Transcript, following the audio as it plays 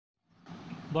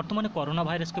বর্তমানে করোনা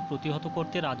ভাইরাসকে প্রতিহত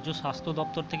করতে রাজ্য স্বাস্থ্য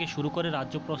দপ্তর থেকে শুরু করে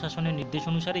রাজ্য প্রশাসনের নির্দেশ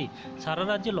অনুসারে সারা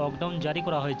রাজ্যে লকডাউন জারি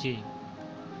করা হয়েছে।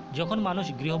 যখন মানুষ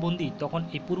গৃহবন্দী, তখন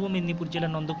এই পূর্ব মেদিনীপুর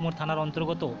জেলার নন্দকুমার থানার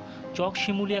অন্তর্গত চক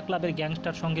শিমুলিয়া ক্লাবের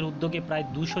গ্যাংস্টার সংঘের উদ্যোগে প্রায়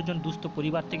 200 জন দুস্থ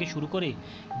পরিবার থেকে শুরু করে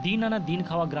দিন আনা দিন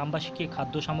খাওয়া গ্রামবাসীকে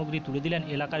খাদ্য সামগ্রী তুলে দিলেন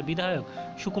এলাকার বিধায়ক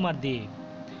সুকুমার দে।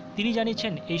 তিনি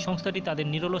জানিয়েছেন, এই সংস্থাটি তাদের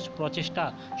নিরলস প্রচেষ্টা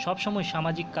সবসময়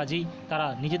সামাজিক কাজেই তারা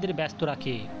নিজেদের ব্যস্ত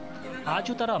রাখে।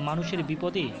 আজও তারা মানুষের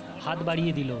বিপদে হাত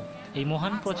বাড়িয়ে দিল। এই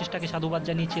মহান প্রচেষ্টাকে সাধুবাদ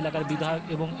জানিয়েছে এলাকার বিধায়ক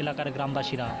এবং এলাকার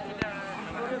গ্রামবাসীরা।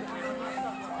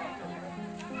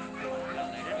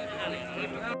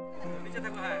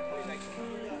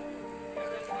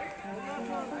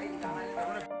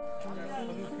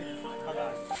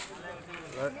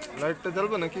 লাইটটা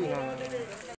জ্বলবে নাকি?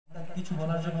 কিছু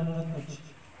বলার জন্য অনুরোধ করছি।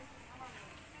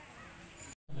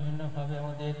 বিভিন্নভাবে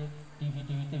আমাদের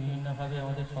টিভিতে বিভিন্নভাবে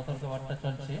আমাদের সতর্কবার্তা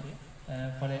চলছে,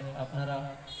 ফলে আপনারা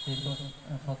সেই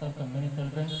সতর্ক মেনে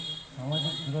চলবেন,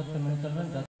 সামাজিক দূরত্ব মেনে চলবেন।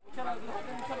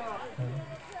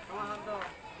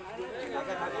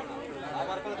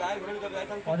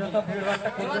 অযথা ভিড়ভাড়টা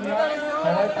করবেন না,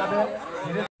 সবাই তাদের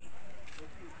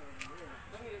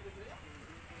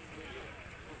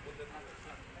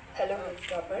হ্যালো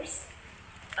মিট্রপার্স,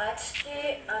 আজকে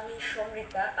আমি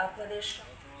সমৃতা আপনাদের